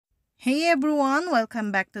Hey everyone,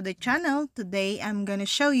 welcome back to the channel. Today I'm gonna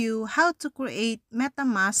show you how to create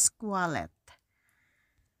Metamask wallet.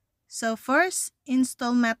 So first,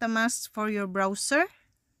 install Metamask for your browser.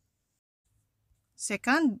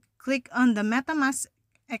 Second, click on the Metamask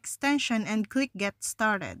extension and click Get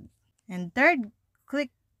Started. And third,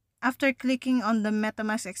 after clicking on the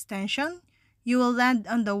Metamask extension, you will land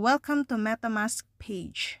on the Welcome to Metamask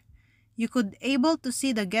page. You could able to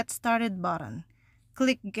see the Get Started button.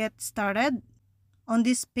 Click Get Started. On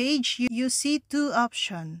this page, you see two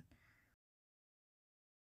options.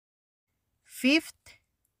 Fifth,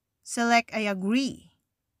 select I agree.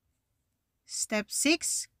 Step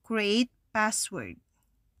 6, create password.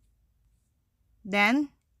 Then,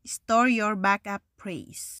 store your backup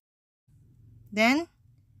phrase. Then,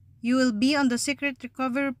 you will be on the secret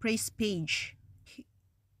recovery phrase page.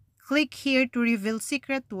 Click here to reveal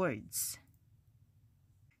secret words.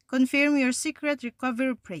 Confirm your secret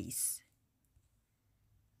recovery phrase.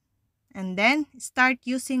 And then, start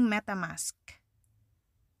using Metamask.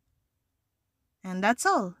 And that's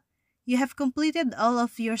all. You have completed all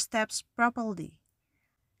of your steps properly.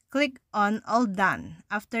 Click on All Done.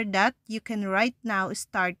 After that, you can right now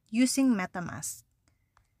start using Metamask.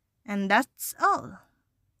 And that's all.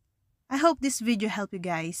 I hope this video helped you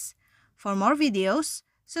guys. For more videos,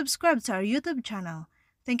 subscribe to our YouTube channel.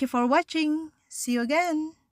 Thank you for watching. See you again.